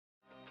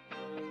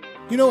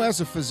You know,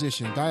 as a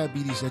physician,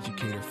 diabetes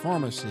educator,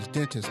 pharmacist,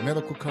 dentist,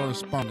 medical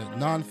correspondent,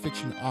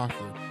 nonfiction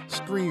author,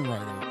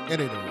 screenwriter,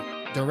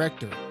 editor,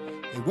 director,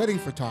 a wedding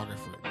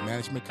photographer,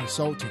 management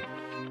consultant,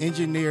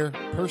 engineer,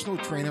 personal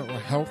trainer, or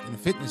health and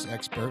fitness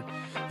expert,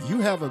 you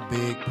have a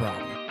big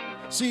problem.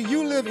 See,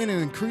 you live in an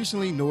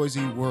increasingly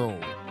noisy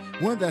world,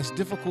 one that's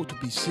difficult to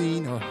be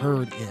seen or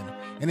heard in,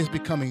 and is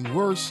becoming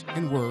worse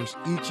and worse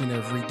each and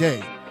every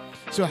day.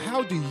 So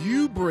how do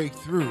you break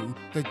through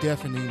the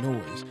deafening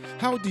noise?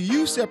 How do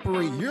you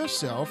separate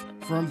yourself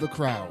from the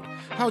crowd?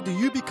 How do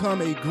you become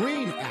a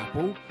green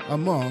apple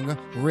among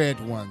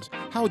red ones?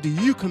 How do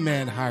you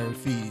command higher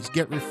fees,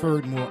 get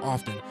referred more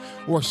often,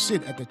 or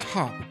sit at the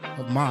top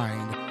of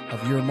mind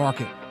of your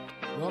market?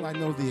 Well, I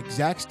know the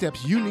exact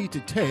steps you need to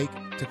take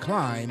to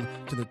climb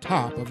to the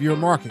top of your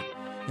market,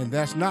 and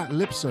that's not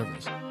lip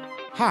service.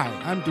 Hi,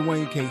 I'm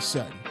Dwayne K.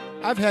 Sutton.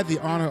 I've had the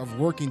honor of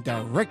working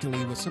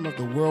directly with some of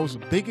the world's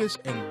biggest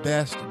and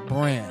best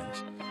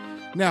brands.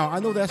 Now, I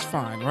know that's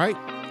fine, right?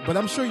 But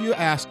I'm sure you're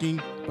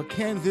asking, but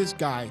can this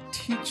guy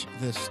teach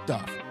this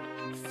stuff?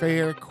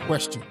 Fair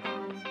question.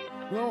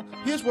 Well,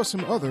 here's what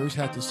some others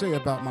had to say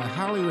about my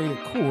highly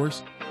rated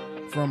course,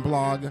 From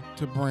Blog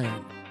to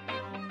Brand.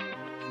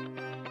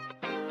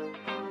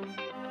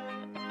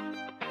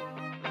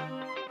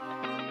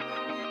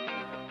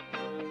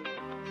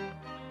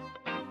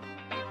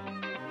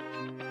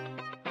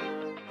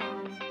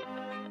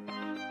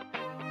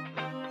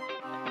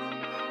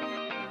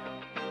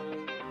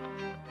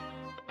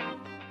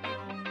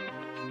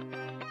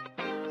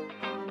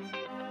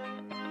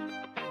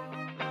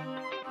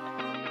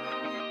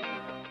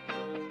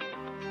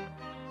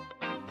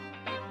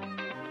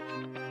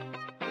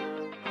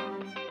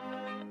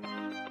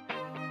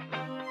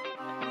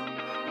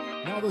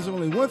 Now there's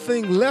only one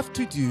thing left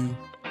to do,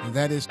 and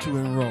that is to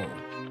enroll.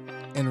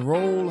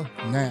 Enroll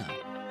now.